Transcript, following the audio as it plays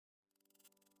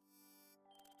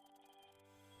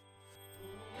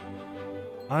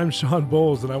I'm Shawn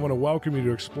Bolz, and I want to welcome you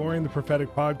to Exploring the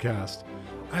Prophetic podcast.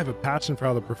 I have a passion for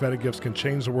how the prophetic gifts can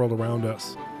change the world around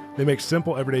us. They make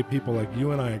simple, everyday people like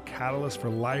you and I a catalyst for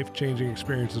life-changing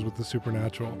experiences with the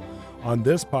supernatural. On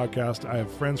this podcast, I have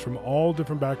friends from all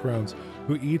different backgrounds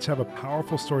who each have a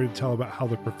powerful story to tell about how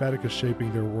the prophetic is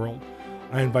shaping their world.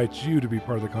 I invite you to be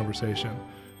part of the conversation.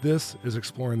 This is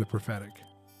Exploring the Prophetic.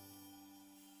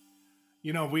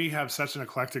 You know, we have such an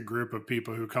eclectic group of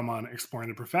people who come on Exploring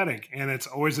the Prophetic, and it's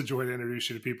always a joy to introduce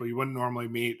you to people you wouldn't normally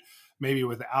meet, maybe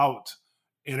without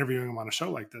interviewing them on a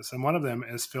show like this. And one of them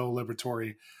is Phil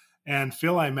Liberatore. And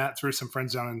Phil, I met through some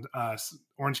friends down in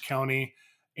Orange County,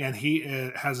 and he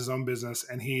has his own business,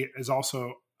 and he is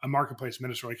also a marketplace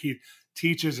minister. Like, he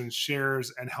teaches and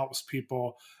shares and helps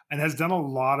people, and has done a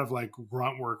lot of like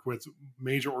grunt work with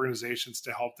major organizations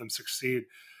to help them succeed.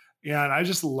 And I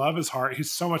just love his heart.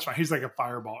 He's so much fun. He's like a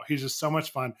fireball. He's just so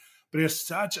much fun, but he has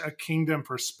such a kingdom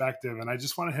perspective. And I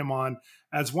just wanted him on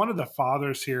as one of the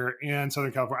fathers here in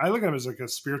Southern California. I look at him as like a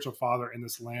spiritual father in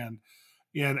this land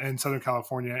in Southern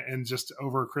California, and just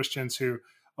over Christians who,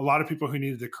 a lot of people who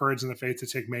needed the courage and the faith to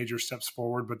take major steps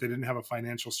forward, but they didn't have a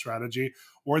financial strategy,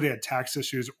 or they had tax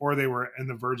issues, or they were in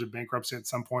the verge of bankruptcy at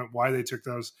some point, why they took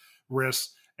those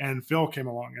risks. And Phil came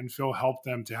along, and Phil helped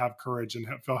them to have courage, and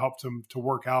Phil helped them to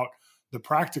work out the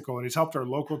practical. And he's helped our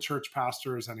local church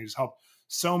pastors, and he's helped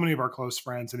so many of our close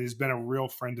friends, and he's been a real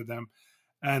friend to them.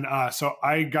 And so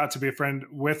I got to be a friend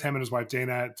with him and his wife,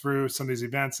 Dana, through some of these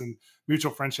events and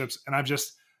mutual friendships. And I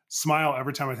just smile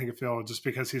every time I think of Phil, just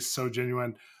because he's so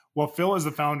genuine. Well, Phil is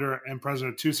the founder and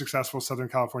president of two successful Southern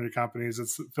California companies.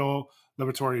 It's Phil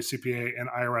Liberatore, CPA, and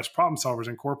IRS Problem Solvers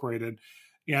Incorporated.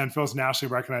 And Phil's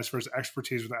nationally recognized for his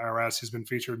expertise with the IRS. He's been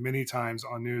featured many times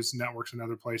on news networks and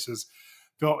other places.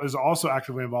 Phil is also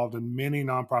actively involved in many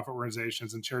nonprofit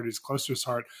organizations and charities close to his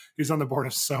heart. He's on the board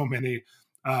of so many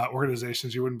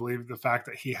organizations. You wouldn't believe the fact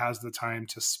that he has the time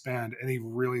to spend, and he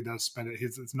really does spend it.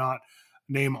 It's not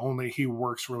name only. He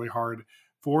works really hard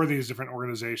for these different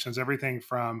organizations, everything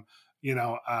from,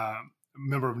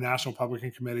 member of National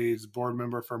Republican Committees, board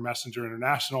member for Messenger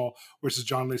International, which is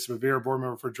John Lisa Bevere, board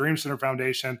member for Dream Center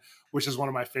Foundation, which is one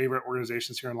of my favorite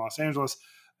organizations here in Los Angeles.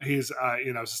 He's, a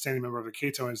sustaining member of the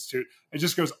Cato Institute. It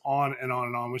just goes on and on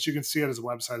and on, which you can see at his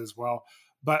website as well.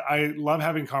 But I love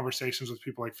having conversations with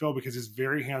people like Phil, because he's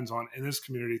very hands-on in his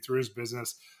community through his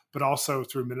business, but also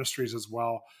through ministries as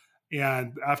well.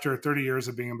 And after 30 years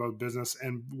of being in both business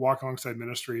and walk alongside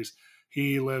ministries,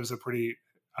 he lives a pretty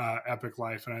epic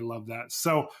life, and I love that.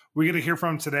 So we get to hear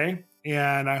from him today,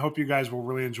 and I hope you guys will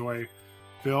really enjoy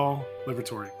Phil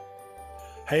Liberatore.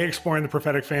 Hey, Exploring the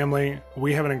Prophetic family,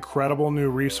 we have an incredible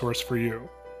new resource for you.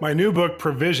 My new book,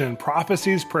 Provision,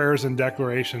 Prophecies, Prayers, and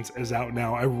Declarations, is out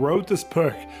now. I wrote this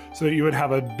book so that you would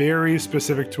have a very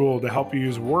specific tool to help you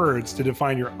use words to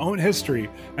define your own history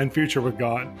and future with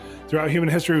God. Throughout human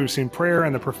history, we've seen prayer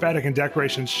and the prophetic and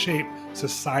declarations shape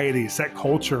society, set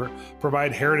culture,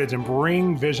 provide heritage, and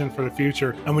bring vision for the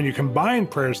future. And when you combine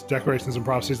prayers, declarations, and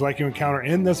prophecies like you encounter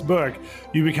in this book,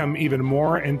 you become even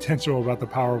more intentional about the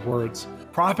power of words.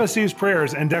 Prophecies,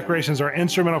 prayers, and declarations are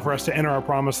instrumental for us to enter our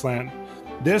promised land.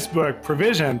 This book,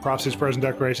 Provision, Prophecies, Prayers, and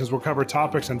Declarations, will cover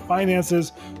topics in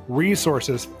finances,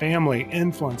 resources, family,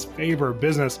 influence, favor,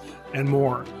 business, and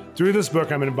more. Through this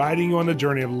book, I'm inviting you on the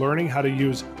journey of learning how to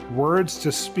use words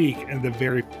to speak in the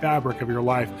very fabric of your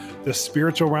life, the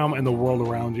spiritual realm, and the world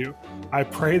around you. I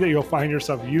pray that you'll find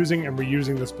yourself using and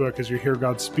reusing this book as you hear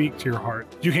God speak to your heart.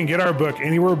 You can get our book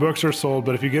anywhere books are sold,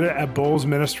 but if you get it at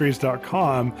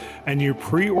bolzministries.com and you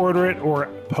pre-order it or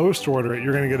post-order it,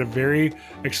 you're going to get a very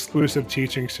exclusive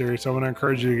teaching series. So I'm going to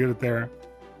encourage you to get it there.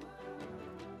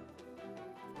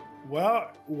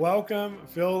 Well, welcome,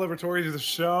 Phil Liberatore, to the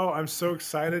show. I'm so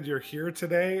excited you're here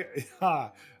today.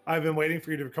 I've been waiting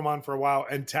for you to come on for a while,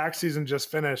 and tax season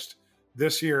just finished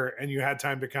this year, and you had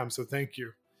time to come, so thank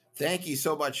you. Thank you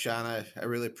so much, Shawn. I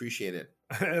really appreciate it.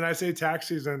 And I say tax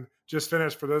season just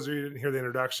finished. For those of you who didn't hear the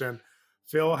introduction,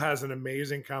 Phil has an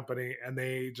amazing company, and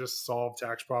they just solve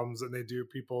tax problems, and they do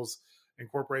people's and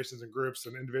corporations and groups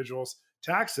and individuals'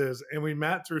 taxes. And we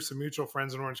met through some mutual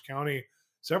friends in Orange County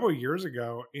several years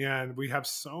ago, and we have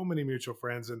so many mutual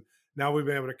friends, and now we've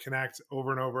been able to connect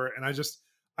over and over. And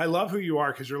I love who you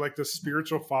are, because you're like the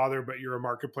spiritual father, but you're a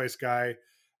marketplace guy,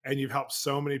 and you've helped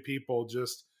so many people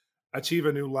just achieve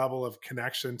a new level of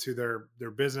connection to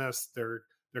their business, their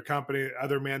company,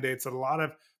 other mandates that a lot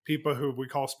of people who we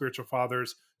call spiritual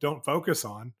fathers don't focus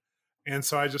on. And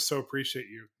so I just so appreciate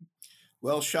you.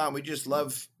 Well, Shawn, we just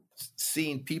love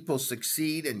seeing people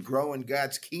succeed and grow in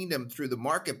God's kingdom through the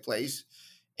marketplace.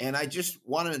 And I just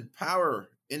want to empower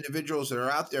individuals that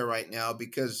are out there right now,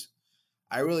 because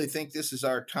I really think this is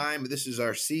our time. This is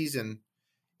our season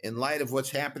in light of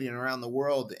what's happening around the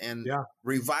world. And Yeah.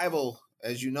 revival,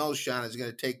 as you know, Shawn, is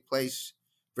going to take place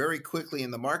very quickly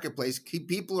in the marketplace.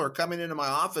 People are coming into my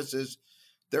offices.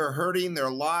 They're hurting.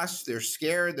 They're lost. They're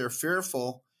scared. They're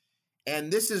fearful.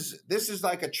 And this is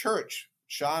like a church,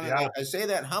 Shawn. Yeah. And I say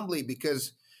that humbly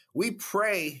because we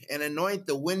pray and anoint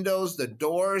the windows, the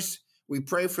doors. We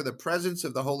pray for the presence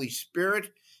of the Holy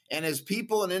Spirit. And as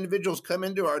people and individuals come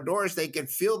into our doors, they can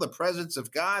feel the presence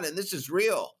of God. And this is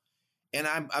real. And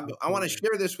I want to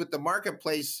share this with the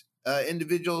marketplace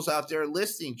individuals out there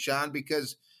listening, Shawn,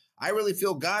 because I really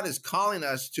feel God is calling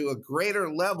us to a greater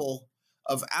level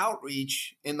of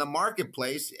outreach in the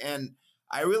marketplace. And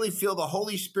I really feel the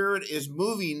Holy Spirit is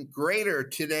moving greater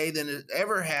today than it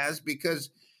ever has, because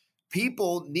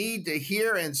people need to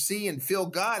hear and see and feel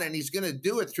God, and he's going to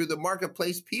do it through the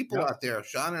marketplace people out there,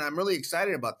 Shawn. And I'm really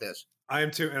excited about this. I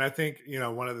am too. And I think,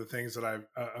 one of the things that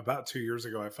about 2 years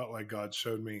ago, I felt like God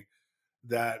showed me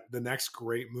that the next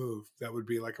great move that would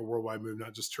be like a worldwide move,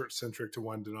 not just church centric to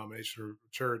one denomination or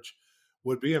church,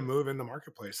 would be a move in the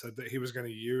marketplace, that he was going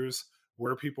to use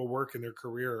where people work in their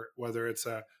career, whether it's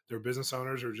they're business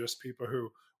owners or just people who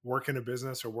work in a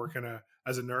business or work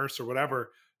as a nurse or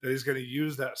whatever, that he's going to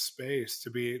use that space to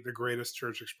be the greatest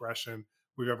church expression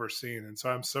we've ever seen. And so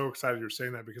I'm so excited you're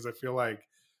saying that, because I feel like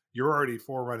you're already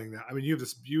forerunning that. I mean, you have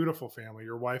this beautiful family.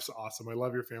 Your wife's awesome. I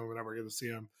love your family whenever I get to see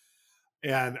them.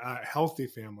 And a healthy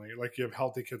family, like you have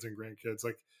healthy kids and grandkids.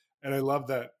 And I love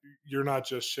that you're not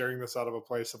just sharing this out of a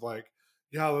place of like,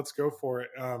 yeah, let's go for it.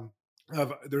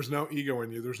 There's no ego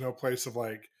in you. There's no place of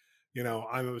like,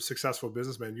 I'm a successful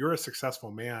businessman. You're a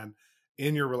successful man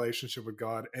in your relationship with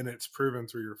God, and it's proven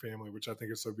through your family, which I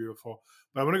think is so beautiful.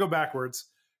 But I want to go backwards,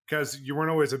 because you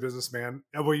weren't always a businessman.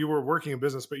 Well, you were working in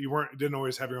business, but you didn't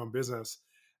always have your own business.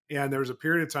 And there was a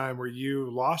period of time where you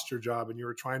lost your job and you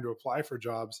were trying to apply for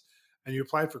jobs, and you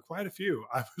applied for quite a few.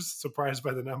 I was surprised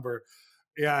by the number,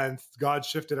 and God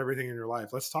shifted everything in your life.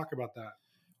 Let's talk about that.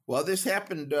 Well, this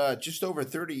happened just over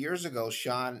 30 years ago,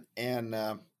 Shawn, and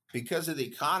because of the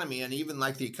economy, and even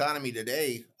like the economy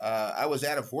today, I was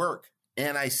out of work,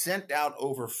 and I sent out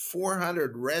over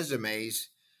 400 resumes.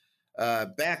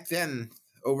 Back then,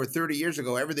 over 30 years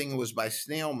ago, everything was by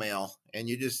snail mail, and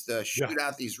you just shoot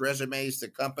out these resumes to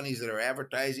companies that are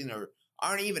advertising or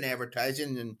aren't even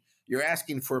advertising, and you're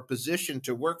asking for a position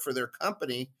to work for their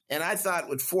company. And I thought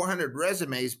with 400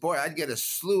 resumes, boy, I'd get a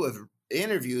slew of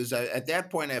interviews. At that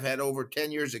point, I've had over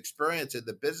 10 years experience in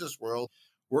the business world,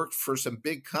 worked for some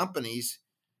big companies,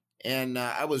 and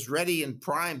I was ready and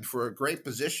primed for a great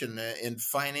position in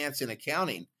finance and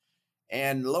accounting.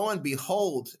 And lo and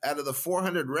behold, out of the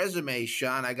 400 resumes,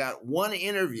 Shawn, I got one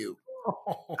interview.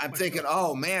 I'm thinking,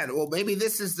 oh man, well, maybe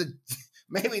this is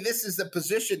the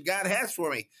position God has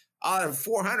for me. Out of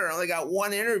 400, I only got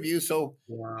one interview. So,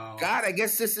 wow. God, I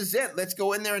guess this is it. Let's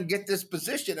go in there and get this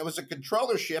position. It was a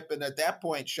controllership. And at that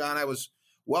point, Shawn, I was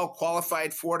well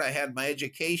qualified for it. I had my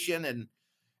education,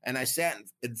 and I sat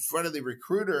in front of the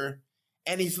recruiter,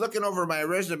 and he's looking over my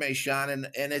resume, Shawn, and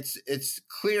it's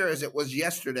clear as it was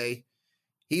yesterday.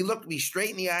 He looked me straight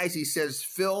in the eyes. He says,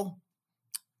 Phil,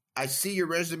 I see your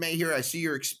resume here. I see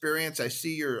your experience. I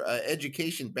see your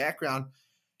education background.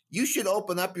 You should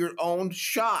open up your own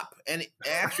shop. And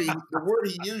actually, the word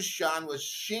he used, Shawn, was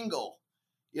shingle.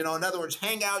 In other words,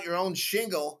 hang out your own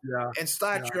shingle and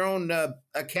start your own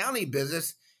accounting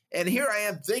business. And here I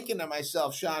am thinking to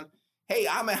myself, Shawn, hey,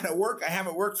 I'm out of work. I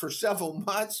haven't worked for several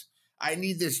months. I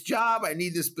need this job. I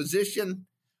need this position.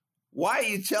 Why are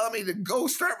you telling me to go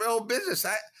start my own business?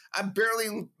 I'm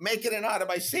barely making it out of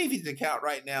my savings account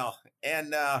right now.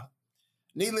 And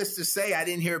needless to say, I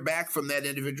didn't hear back from that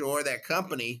individual or that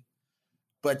company.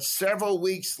 But several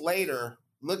weeks later,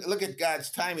 look at God's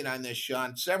timing on this,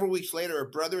 Shawn. Several weeks later, a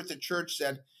brother at the church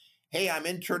said, hey, I'm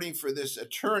interning for this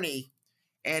attorney,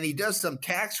 and he does some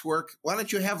tax work. Why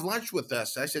don't you have lunch with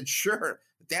us? I said, sure.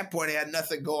 At that point, I had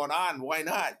nothing going on. Why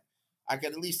not? I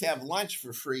could at least have lunch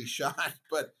for free, Shawn.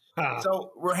 But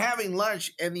so we're having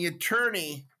lunch, and the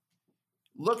attorney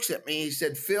looks at me. He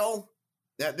said, Phil,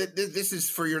 this is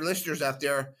for your listeners out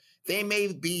there. They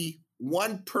may be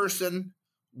one person,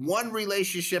 one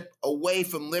relationship away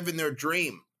from living their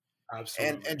dream.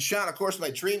 Absolutely. And Shawn, of course,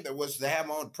 my dream was to have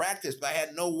my own practice, but I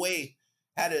had no way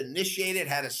how to initiate it,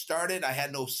 how to start it. I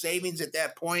had no savings at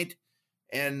that point.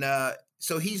 And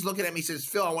so he's looking at me and says,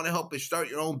 Phil, I want to help you start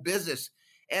your own business.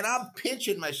 And I'm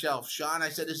pinching myself, Shawn. I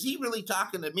said, is he really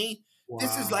talking to me? Wow.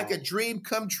 This is like a dream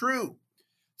come true.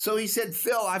 So he said,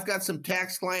 Phil, I've got some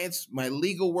tax clients. My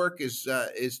legal work is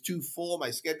too full.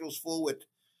 My schedule's full with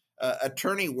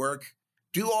attorney work.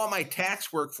 do all my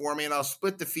tax work for me and I'll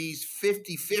split the fees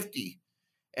 50-50.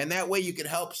 And that way you can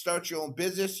help start your own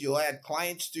business. You'll add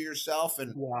clients to yourself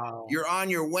and Wow. you're on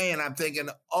your way. And I'm thinking,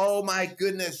 oh my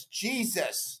goodness,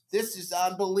 Jesus, this is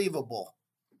unbelievable.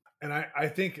 And I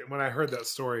think when I heard that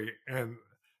story and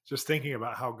just thinking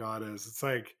about how God is, it's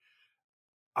like,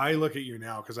 I look at you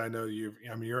now because I know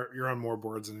you're on more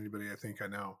boards than anybody I think I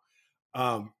know.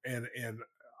 And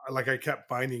like I kept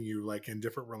finding you like in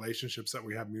different relationships that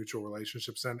we have mutual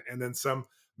relationships in. And then some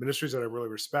ministries that I really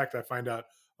respect, I find out,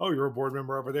 oh, you're a board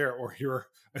member over there, or you're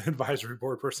an advisory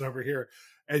board person over here.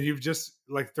 And you've just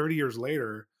like 30 years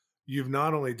later, you've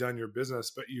not only done your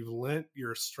business, but you've lent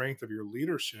your strength of your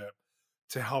leadership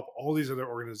to help all these other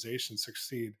organizations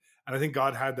succeed. And I think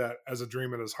God had that as a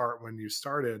dream in his heart when you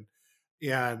started,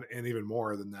 and even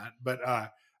more than that. But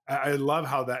I love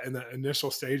how that in the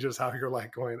initial stages, how you're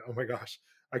like going, oh my gosh,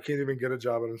 I can't even get a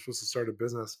job and I'm supposed to start a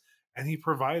business. And he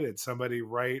provided somebody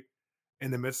right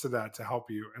in the midst of that to help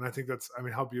you. And I think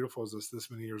how beautiful is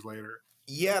this many years later?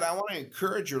 Yet I want to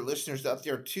encourage your listeners out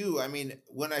there too. I mean,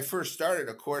 when I first started,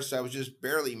 of course, I was just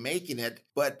barely making it.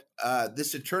 But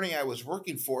this attorney I was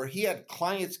working for, he had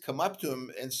clients come up to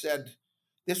him and said,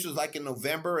 this was like in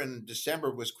November, and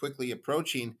December was quickly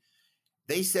approaching.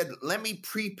 They said, let me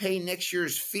prepay next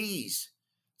year's fees.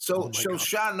 So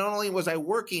Shawn, not only was I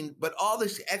working, but all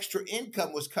this extra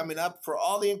income was coming up for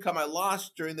all the income I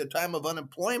lost during the time of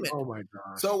unemployment. Oh my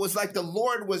gosh. So it was like the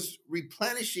Lord was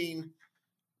replenishing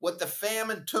what the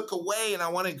famine took away. And I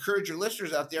want to encourage your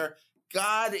listeners out there,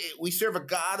 we serve a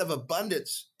God of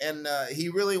abundance, and he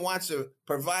really wants to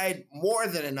provide more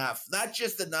than enough, not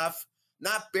just enough,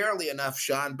 not barely enough,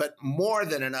 Shawn, but more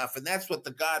than enough. And that's what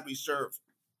the God we serve.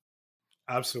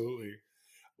 Absolutely.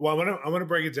 Well, I want to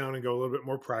break it down and go a little bit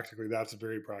more practically. That's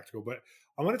very practical, but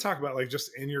I want to talk about like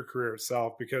just in your career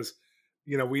itself, because,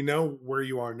 we know where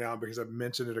you are now because I've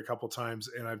mentioned it a couple of times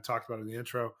and I've talked about it in the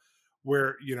intro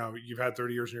where, you've had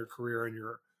 30 years in your career and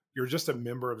you're just a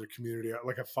member of the community,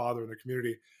 like a father in the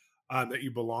community that you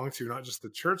belong to, not just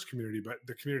the church community, but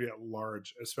the community at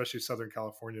large, especially Southern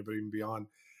California, but even beyond.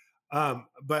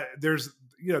 But there's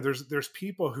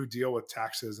people who deal with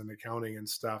taxes and accounting and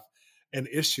stuff and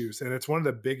issues. And it's one of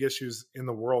the big issues in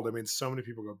the world. I mean, so many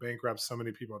people go bankrupt. So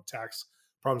many people have tax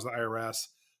problems with the IRS.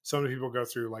 So many people go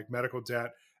through like medical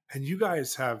debt. And you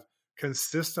guys have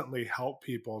consistently helped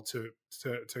people to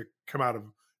come out of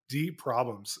deep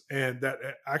problems. And that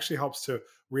actually helps to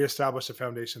reestablish a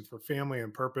foundation for family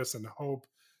and purpose and hope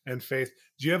and faith.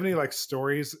 Do you have any like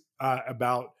stories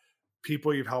about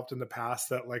people you've helped in the past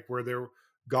that like where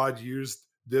God used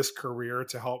this career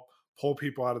to help pull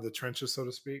people out of the trenches, so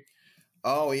to speak?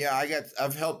 Oh yeah,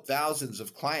 I've helped thousands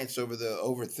of clients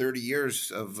over 30 years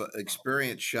of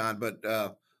experience, Shawn. But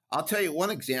I'll tell you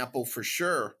one example for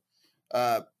sure.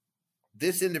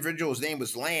 This individual's name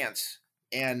was Lance,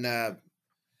 and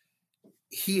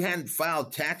he hadn't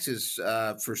filed taxes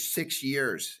for 6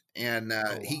 years. And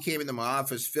he came into my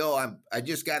office, Phil, I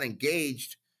just got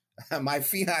engaged. My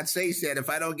fiance said, if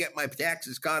I don't get my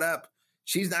taxes caught up,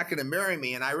 she's not going to marry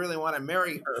me, and I really want to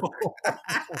marry her.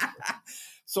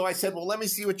 So I said, well, let me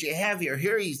see what you have here.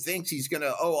 Here he thinks he's going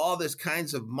to owe all this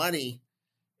kinds of money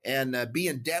and be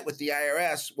in debt with the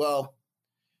IRS. Well,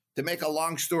 to make a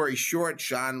long story short,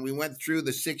 Shawn, we went through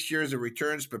the 6 years of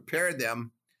returns, prepared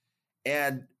them,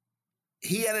 and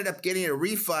he ended up getting a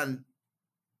refund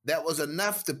that was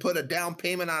enough to put a down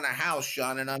payment on a house,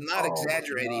 Shawn, and I'm not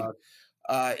exaggerating.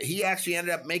 He actually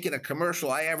ended up making a commercial.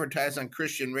 I advertised on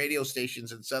Christian radio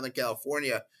stations in Southern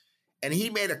California, and he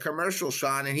made a commercial,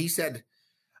 Shawn, and he said,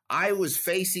 I was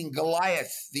facing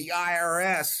Goliath, the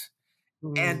IRS,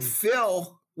 and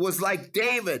Phil was like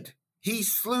David. He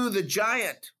slew the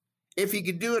giant. If he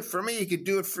could do it for me, he could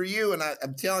do it for you. And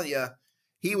I'm telling you,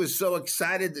 he was so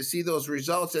excited to see those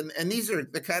results. And these are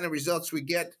the kind of results we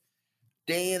get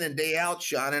day in and day out,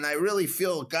 Shawn. And I really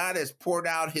feel God has poured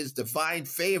out his divine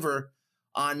favor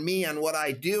on me and what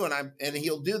I do. And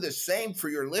he'll do the same for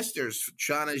your listeners,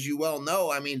 Shawn, as you well know.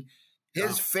 I mean,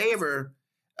 his favor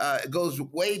goes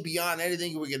way beyond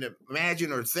anything we can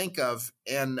imagine or think of.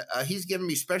 And he's given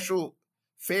me special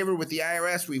favor with the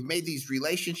IRS. We've made these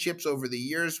relationships over the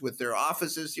years with their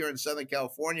offices here in Southern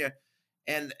California.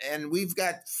 And we've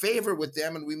got favor with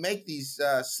them, and we make these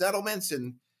settlements,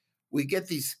 and we get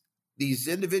these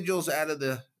individuals out of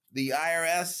the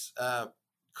IRS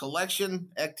collection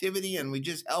activity, and we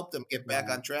just help them get back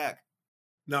on track.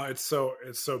 No, it's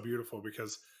so beautiful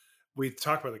because we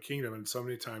talk about the kingdom, and so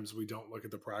many times we don't look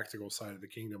at the practical side of the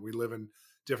kingdom. We live in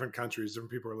different countries.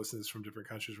 Different people are listening to this from different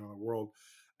countries around the world.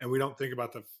 And we don't think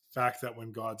about the fact that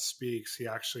when God speaks, he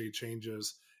actually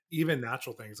changes even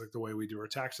natural things like the way we do our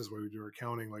taxes, the way we do our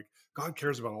accounting. Like God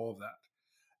cares about all of that.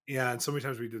 And so many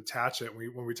times we detach it.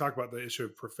 When we talk about the issue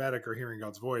of prophetic or hearing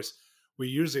God's voice, we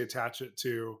usually attach it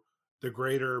to the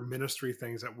greater ministry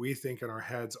things that we think in our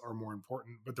heads are more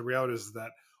important. But the reality is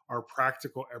that our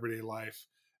practical everyday life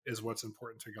is what's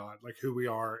important to God, like who we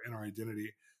are in our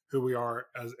identity, who we are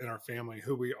as in our family,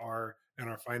 who we are in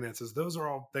our finances. Those are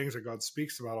all things that God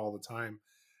speaks about all the time.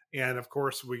 And of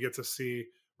course, we get to see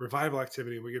revival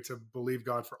activity. We get to believe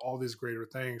God for all these greater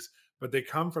things, but they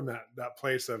come from that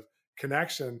place of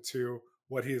connection to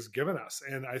what He's given us.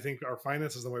 And I think our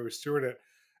finances, the way we steward it,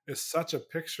 is such a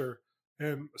picture.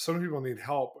 And so many people need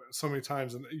help so many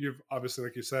times. And you've obviously,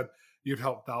 like you said, you've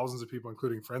helped thousands of people,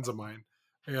 including friends of mine,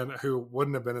 and who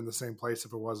wouldn't have been in the same place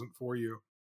if it wasn't for you,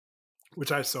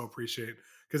 which I so appreciate,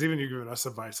 because even you've given us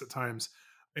advice at times,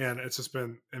 and it's just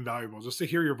been invaluable just to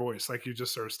hear your voice, like you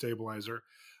just are a stabilizer.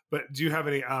 But do you have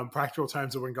any practical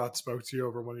times of when God spoke to you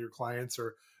over one of your clients,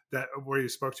 or that where He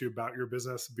spoke to you about your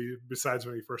business besides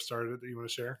when you first started it, that you want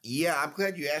to share? Yeah, I'm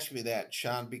glad you asked me that,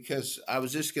 Shawn, because I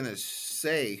was just going to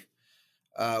say,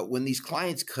 when these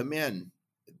clients come in,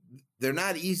 they're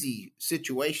not easy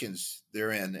situations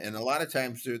they're in. And a lot of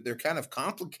times they're kind of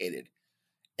complicated.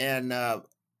 And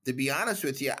to be honest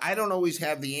with you, I don't always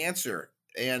have the answer.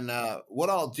 And what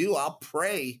I'll do, I'll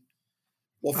pray.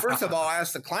 Well, first of all, I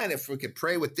ask the client if we could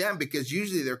pray with them, because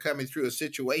usually they're coming through a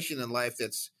situation in life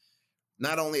that's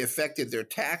not only affected their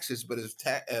taxes, but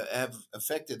have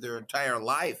affected their entire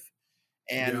life.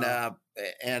 And Yeah.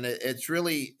 it's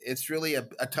really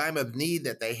a time of need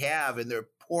that they have, and they're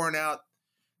pouring out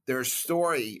their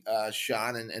story,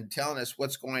 Shawn, and telling us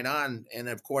what's going on. And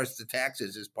of course, the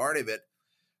taxes is part of it.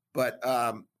 But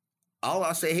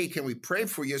I'll say, hey, can we pray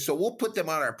for you? So we'll put them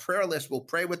on our prayer list. We'll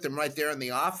pray with them right there in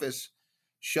the office,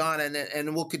 Shawn,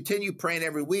 and we'll continue praying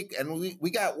every week. And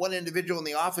we got one individual in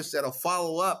the office that'll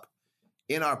follow up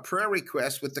in our prayer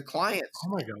requests with the clients. Oh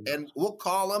my God. And we'll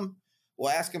call them. We'll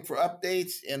ask them for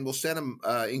updates, and we'll send them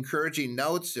encouraging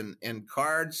notes and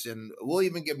cards, and we'll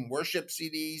even give them worship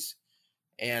CDs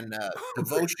and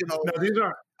devotional. Now these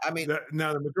are. I mean,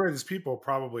 Now the majority of these people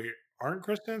probably aren't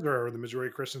Christians, or are the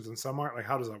majority Christians and some aren't? Like,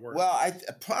 how does that work? well, I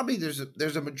probably there's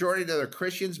a majority that are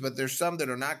Christians, but there's some that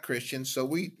are not Christians. So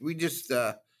we just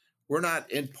we're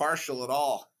not impartial at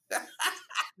all.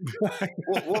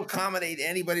 We'll accommodate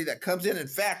anybody that comes in. In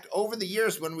fact, over the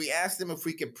years, when we asked them if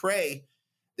we could pray,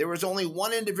 there was only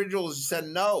one individual who said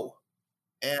no.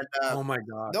 And Oh my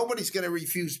God. nobody's going to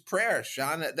refuse prayer,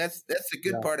 Shawn. That's the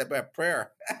good Yeah. part about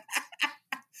prayer.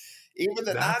 Even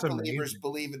the That's non-believers amazing.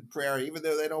 believe in prayer, even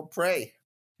though they don't pray.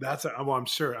 Well, I'm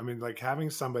sure. I mean, like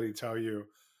having somebody tell you,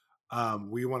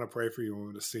 we want to pray for you and we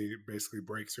want to see basically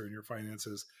breakthrough in your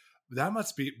finances, that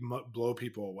must blow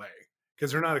people away,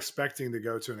 because they're not expecting to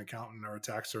go to an accountant or a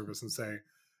tax service and say,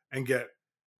 and get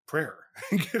prayer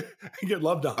and get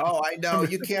loved on. Oh, I know.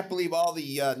 You can't believe all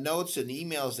the notes and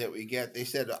emails that we get. They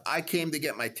said, I came to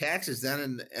get my taxes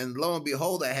done, and lo and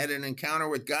behold, I had an encounter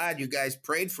with God. You guys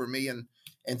prayed for me, and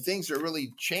things are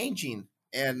really changing.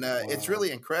 And it's Wow.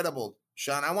 really incredible,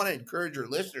 Shawn. I want to encourage your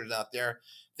listeners out there.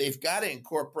 They've got to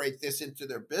incorporate this into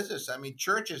their business. I mean,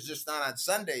 church is just not on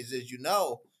Sundays, as you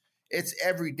know. It's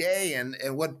every day. And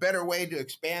what better way to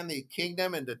expand the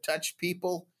kingdom and to touch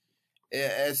people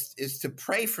is to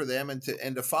pray for them and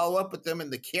to follow up with them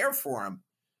and to care for them.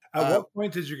 At what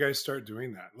point did you guys start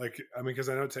doing that? Like, I mean, because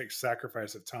I know it takes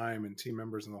sacrifice of time and team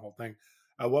members and the whole thing.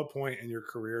 At what point in your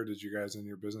career did you guys, in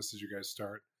your business, did you guys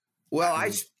start? Well,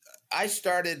 I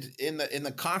started in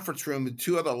the conference room with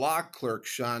two other law clerks,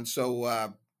 Shawn.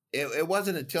 So it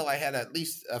wasn't until I had at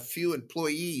least a few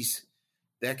employees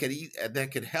that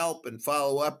could help and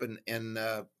follow up and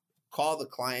call the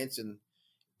clients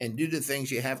and do the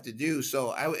things you have to do.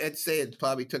 So I'd say it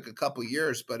probably took a couple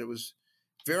years, but it was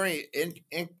very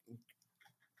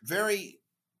very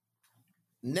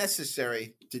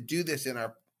necessary to do this in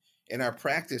our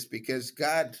practice, because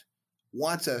God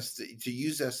wants us to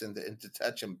use us and to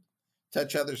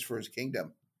touch others for His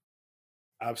kingdom.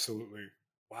 Absolutely.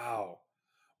 Wow.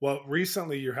 Well,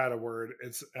 recently you had a word.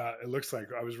 It looks like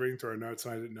I was reading through our notes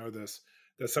and I didn't know this,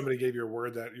 that somebody gave you a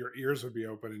word that your ears would be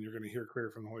open and you're going to hear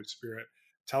clear from the Holy Spirit.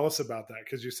 Tell us about that,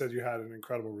 because you said you had an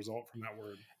incredible result from that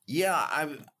word. Yeah,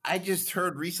 I just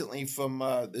heard recently from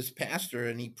this pastor,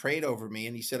 and he prayed over me,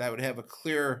 and he said I would have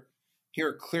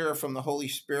hear clearer from the Holy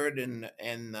Spirit,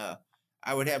 and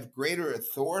I would have greater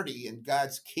authority in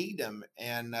God's kingdom.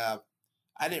 And I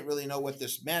didn't really know what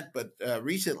this meant, but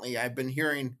recently I've been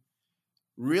hearing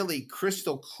really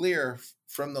crystal clear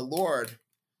from the Lord.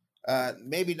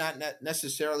 Maybe not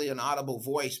necessarily an audible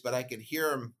voice, but I could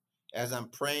hear Him as I'm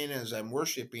praying, as I'm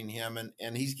worshiping him.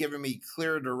 And he's given me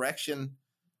clear direction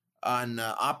on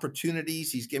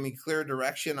opportunities. He's giving me clear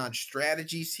direction on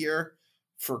strategies here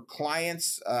for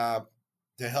clients to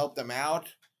help them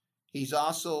out. He's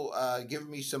also given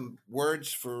me some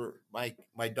words for my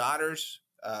daughters.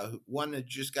 One that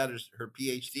just got her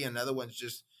PhD, another one's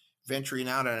just venturing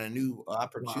out on a new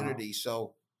opportunity. Wow.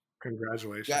 So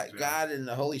Congratulations. Yeah. God and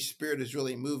the Holy Spirit is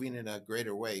really moving in a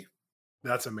greater way.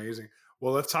 That's amazing.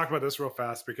 Well, let's talk about this real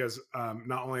fast because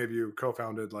not only have you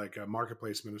co-founded like a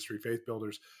marketplace ministry, Faith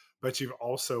Builders, but you've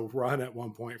also run at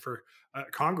one point for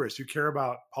Congress. You care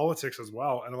about politics as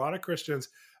well. And a lot of Christians,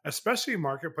 especially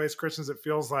marketplace Christians, it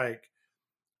feels like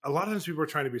a lot of times people are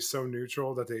trying to be so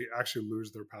neutral that they actually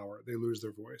lose their power. They lose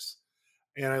their voice.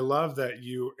 And I love that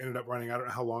you ended up running, I don't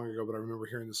know how long ago, but I remember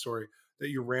hearing the story that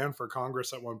you ran for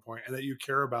Congress at one point and that you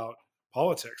care about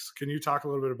politics. Can you talk a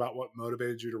little bit about what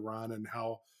motivated you to run and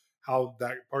how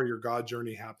that part of your God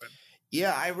journey happened?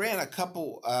 Yeah, I ran a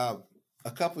couple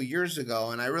years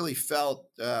ago, and I really felt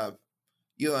a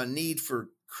need for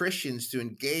Christians to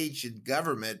engage in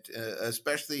government,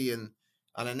 especially on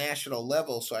a national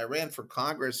level. So I ran for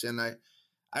Congress, and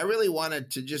I really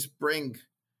wanted to just bring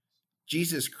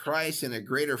Jesus Christ in a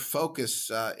greater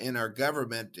focus in our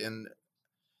government. And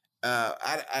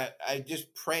I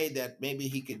just prayed that maybe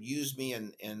he could use me,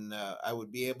 and I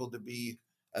would be able to be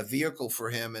a vehicle for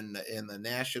him in the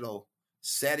national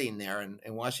setting there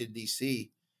in Washington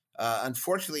D.C.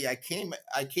 Unfortunately, I came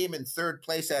in third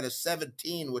place out of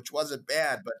 17, which wasn't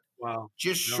bad, but Wow.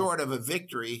 just short of a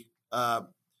victory.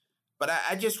 But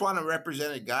I just want to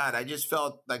represent God. I just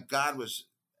felt like God was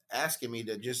asking me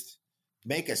to just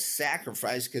make a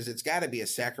sacrifice, because it's got to be a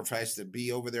sacrifice to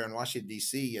be over there in Washington,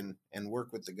 D.C. and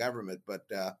work with the government. But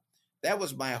that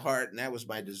was my heart, and that was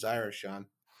my desire, Shawn.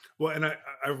 Well, and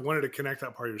I wanted to connect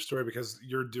that part of your story because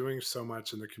you're doing so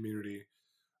much in the community,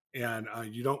 and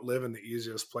you don't live in the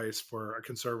easiest place for a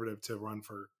conservative to run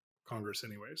for Congress,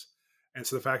 anyways. And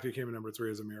so the fact that you came in number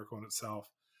 3 is a miracle in itself.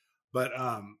 But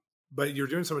you're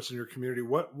doing so much in your community.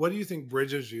 What do you think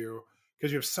bridges you?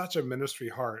 Because you have such a ministry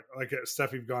heart. Like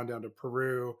Steph, you've gone down to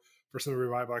Peru for some of the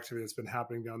revival activity that's been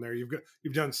happening down there.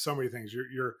 You've done so many things.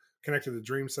 You're connected to the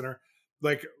Dream Center.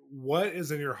 Like, what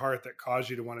is in your heart that caused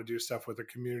you to want to do stuff with the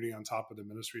community on top of the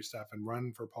ministry stuff and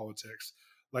run for politics?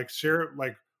 Like, share,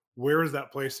 like, where is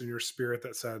that place in your spirit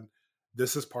that said,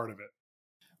 this is part of it?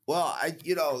 Well,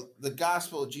 the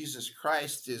gospel of Jesus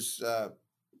Christ is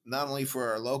not only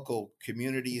for our local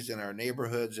communities and our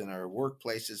neighborhoods and our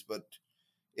workplaces, but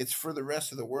it's for the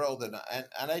rest of the world. And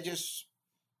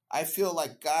I feel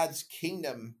like God's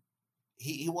kingdom,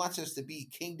 he wants us to be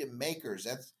kingdom makers.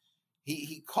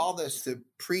 He called us to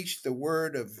preach the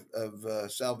word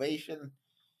of salvation,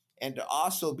 and to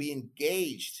also be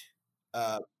engaged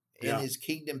in his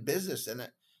kingdom business. And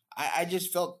I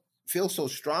just feel so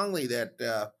strongly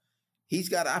that he's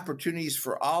got opportunities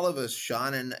for all of us,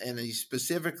 Shawn, and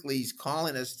he's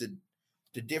calling us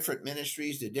to different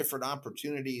ministries, to different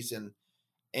opportunities,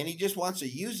 and he just wants to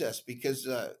use us, because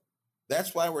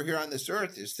that's why we're here on this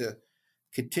earth, is to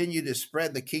continue to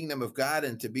spread the kingdom of God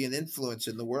and to be an influence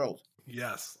in the world.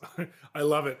 Yes, I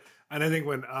love it. And I think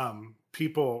when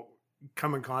people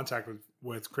come in contact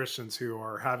with Christians who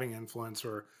are having influence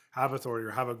or have authority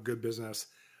or have a good business,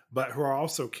 but who are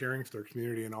also caring for their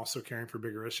community and also caring for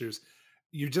bigger issues,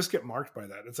 you just get marked by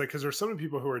that. It's like, because there's so many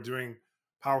people who are doing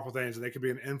powerful things and they could be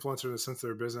an influencer in the sense of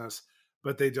their business,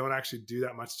 but they don't actually do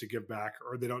that much to give back,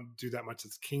 or they don't do that much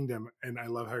as kingdom. And I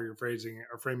love how you're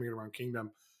framing it around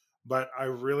kingdom. But I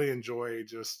really enjoy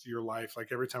just your life. Like,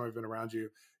 every time I've been around you,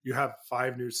 you have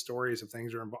 5 new stories of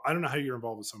things you're involved. I don't know how you're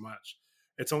involved with so much.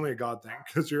 It's only a God thing,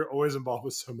 because you're always involved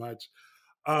with so much.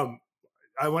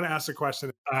 I want to ask a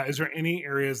question. Is there any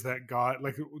areas that God,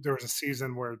 like there was a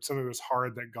season where something was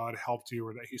hard that God helped you,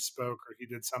 or that he spoke, or he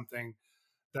did something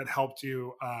that helped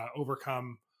you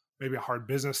overcome maybe a hard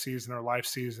business season or life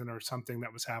season or something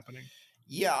that was happening?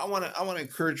 Yeah, I want to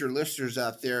encourage your listeners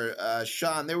out there,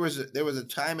 Shawn. There was a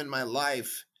time in my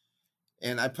life,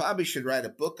 and I probably should write a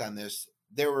book on this.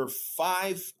 There were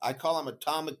 5, I call them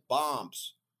atomic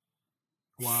bombs.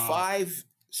 Wow. 5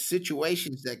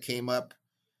 situations that came up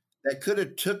that could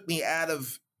have took me out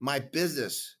of my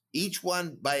business. Each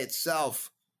one by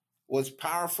itself was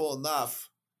powerful enough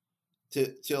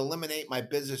to eliminate my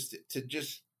business, to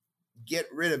just get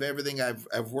rid of everything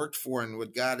I've worked for and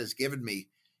what God has given me.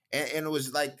 And it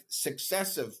was like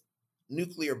successive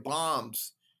nuclear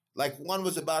bombs. Like, one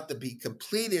was about to be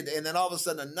completed, and then all of a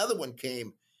sudden another one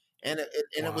came, and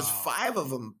it was 5 of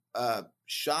them,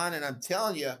 Shawn. And I'm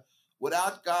telling you,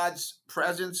 without God's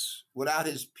presence, without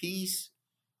his peace,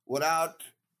 without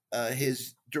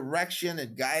his direction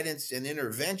and guidance and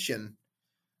intervention,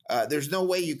 there's no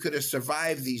way you could have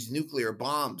survived these nuclear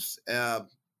bombs.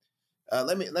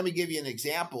 Let me give you an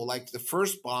example. Like the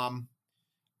first bomb,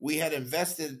 we had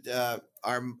invested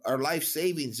our life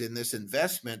savings in this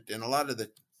investment, and a lot of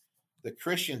the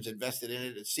Christians invested in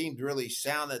it. It seemed really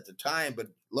sound at the time, but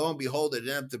lo and behold, it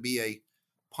ended up to be a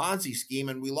Ponzi scheme,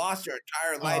 and we lost our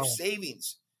entire life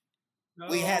savings. No.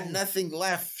 We had nothing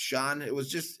left, Shawn. It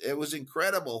was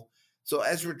incredible. So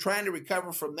as we're trying to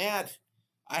recover from that,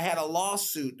 I had a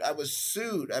lawsuit. I was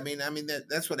sued. I mean,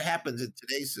 that's what happens in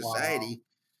today's society.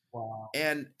 Wow.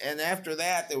 And after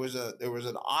that, there was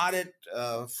an audit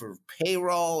for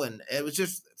payroll, and it was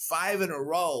just 5 in a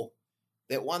row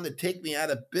that wanted to take me out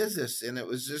of business. And it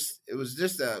was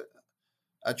just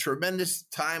a tremendous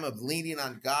time of leaning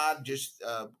on God, just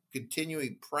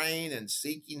continuing praying and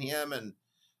seeking Him. And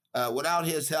without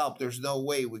His help, there's no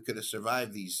way we could have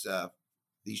survived these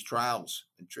trials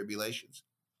and tribulations.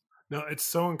 No, it's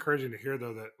so encouraging to hear,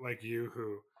 though, that like you,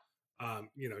 who,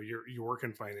 you work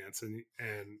in finance and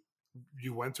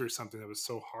you went through something that was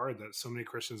so hard that so many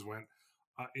Christians went,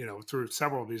 through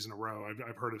several of these in a row.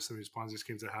 I've heard of some of these Ponzi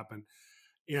schemes that happen,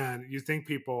 and you think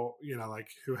people, like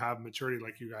who have maturity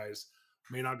like you guys,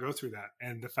 may not go through that.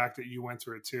 And the fact that you went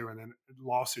through it too, and then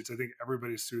lawsuits, I think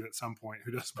everybody's sued at some point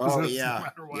who does business, no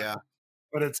matter what. Yeah.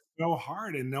 But it's so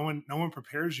hard, and no one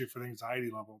prepares you for the anxiety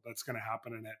level that's going to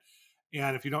happen in it.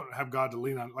 And if you don't have God to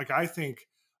lean on, like I think,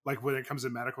 like when it comes to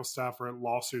medical stuff or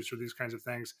lawsuits or these kinds of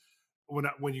things,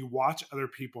 when you watch other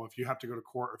people, if you have to go to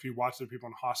court, or if you watch other people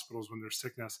in hospitals when there's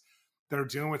sickness, that are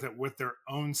dealing with it with their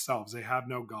own selves, they have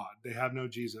no God, they have no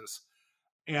Jesus,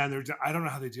 and I don't know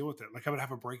how they deal with it. Like I would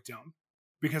have a breakdown,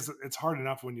 because it's hard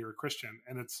enough when you're a Christian,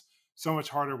 and it's so much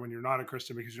harder when you're not a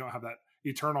Christian, because you don't have that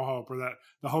eternal hope, or that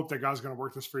the hope that God's going to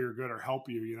work this for your good or help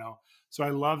you, So I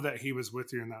love that He was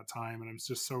with you in that time, and I'm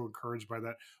just so encouraged by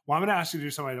that. Well, I'm going to ask you to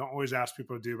do something I don't always ask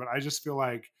people to do, but I just feel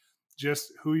like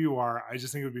just who you are, I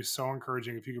just think it would be so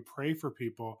encouraging if you could pray for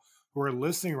people who are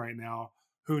listening right now,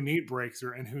 who need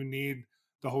breakthrough and who need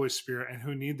the Holy Spirit and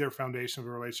who need their foundation of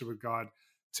a relationship with God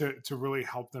to really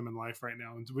help them in life right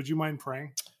now. And would you mind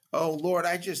praying? Oh, Lord,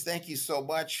 I just thank you so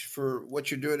much for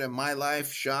what you're doing in my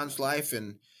life, Shawn's life,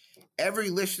 and every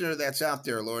listener that's out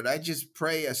there, Lord. I just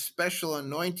pray a special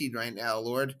anointing right now,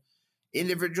 Lord.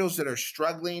 Individuals that are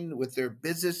struggling with their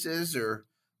businesses or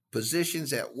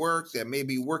positions at work, that may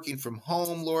be working from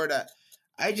home, Lord.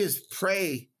 I just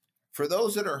pray for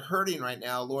those that are hurting right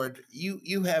now, Lord.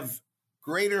 You have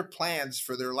greater plans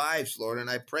for their lives, Lord. And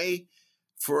I pray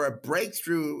for a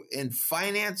breakthrough in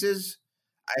finances.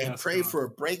 I pray for a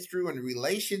breakthrough in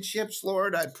relationships,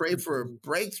 Lord. I pray for a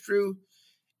breakthrough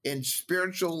in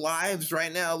spiritual lives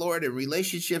right now, Lord, in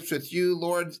relationships with you,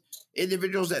 Lord.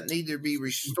 Individuals that need to be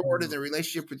restored in their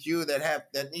relationship with you,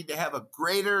 that need to have a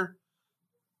greater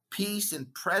peace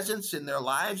and presence in their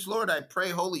lives, Lord. I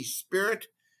pray, Holy Spirit,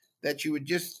 that you would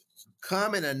just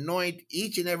come and anoint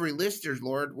each and every listener,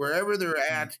 Lord, wherever they're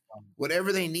at,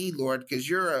 whatever they need, Lord, because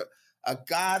you're a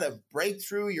God of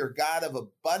breakthrough, you're a God of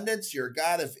abundance, you're a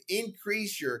God of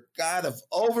increase, you're a God of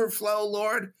overflow,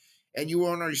 Lord, and you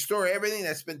want to restore everything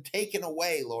that's been taken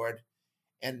away, Lord,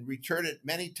 and return it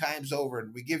many times over.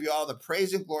 And we give you all the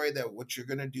praise and glory that what you're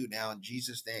going to do now in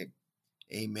Jesus' name.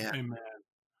 Amen. Amen.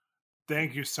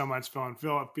 Thank you so much, Phil. And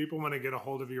Phil, if people want to get a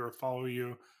hold of you or follow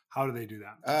you, how do they do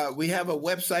that? We have a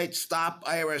website,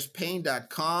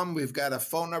 stopirspain.com. We've got a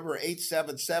phone number,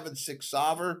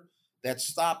 877-6-SOLVER.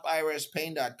 That's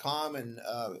stopirspain.com and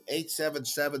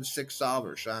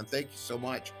 877-6-SOLVER. Shawn, thank you so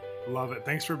much. Love it.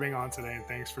 Thanks for being on today, and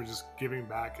thanks for just giving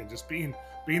back and just being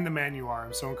the man you are.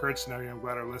 I'm so encouraged to know you. I'm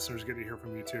glad our listeners get to hear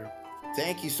from you too.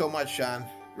 Thank you so much, Shawn.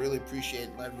 Really appreciate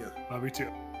it. Love you. Love you too.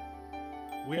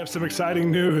 We have some exciting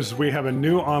news. We have a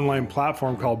new online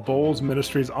platform called Bolz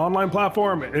Ministries Online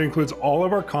Platform. It includes all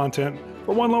of our content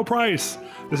for one low price.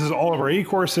 This is all of our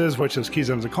e-courses, which is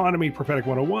Keyzone's Economy, Prophetic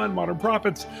 101, Modern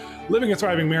Prophets, Living a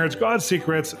Thriving Marriage, God's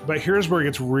Secrets. But here's where it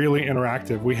gets really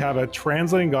interactive. We have a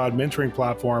Translating God mentoring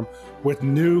platform with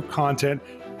new content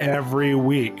every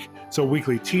week. So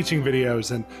weekly teaching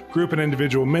videos and group and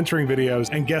individual mentoring videos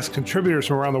and guest contributors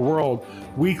from around the world,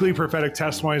 weekly prophetic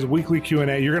testimonies, weekly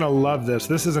Q&A. You're going to love this.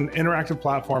 This is an interactive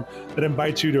platform that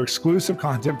invites you to exclusive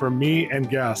content from me and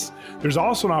guests. There's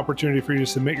also an opportunity for you to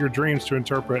submit your dreams to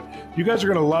interpret. You guys are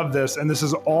going to love this. And this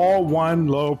is all one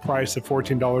low price of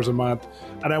 $14 a month.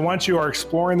 And I want you who are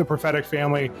exploring the prophetic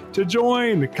family to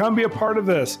join. Come be a part of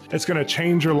this. It's going to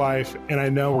change your life. And I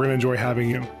know we're going to enjoy having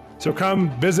you. So come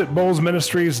visit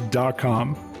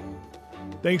bolzministries.com.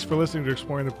 Thanks for listening to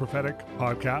Exploring the Prophetic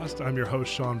podcast. I'm your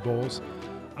host, Shawn Bolz.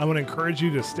 I want to encourage you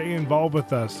to stay involved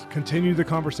with us. Continue the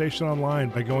conversation online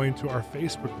by going to our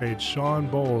Facebook page. Shawn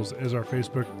Bolz is our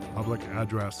Facebook public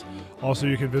address. Also,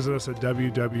 you can visit us at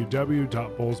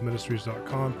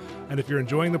www.bolzministries.com. And if you're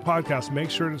enjoying the podcast, make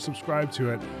sure to subscribe to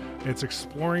it. It's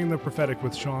Exploring the Prophetic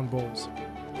with Shawn Bolz.